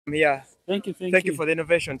Yeah. Thank you. Thank you for the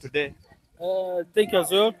innovation today. Thank you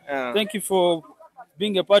as well. Thank you for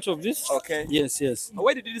being a part of this. Okay. Yes.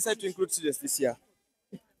 Why did you decide to include students this year?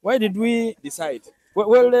 Why did we Decide.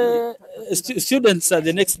 Students are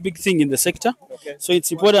the next big thing in the sector. Okay. So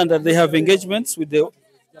it's important that they have engagements with the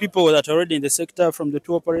people that are already in the sector, from the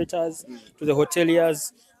tour operators to the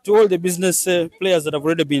hoteliers to all the business players that have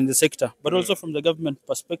already been in the sector, but also from the government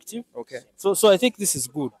perspective. Okay. So I think this is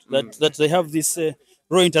good that they have this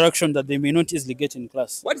raw interaction that they may not easily get in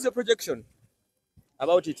class. What is your projection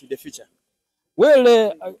about it in the future?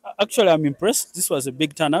 Well, actually, I'm impressed. This was a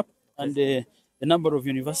big turn up, and a number of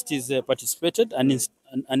universities participated and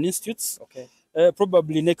institutes. Okay.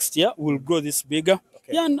 Probably next year we'll grow this bigger,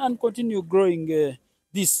 Okay. yeah, and continue growing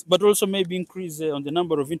this, but also maybe increase on the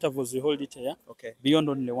number of intervals we hold it here, Okay. beyond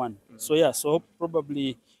only one. So yeah, so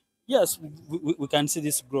probably yes, we can see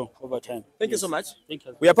this grow over time. Thank you Yes. so much. Thank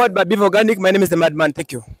you. We are powered by Beef Organic. My name is the Madman.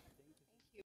 Thank you.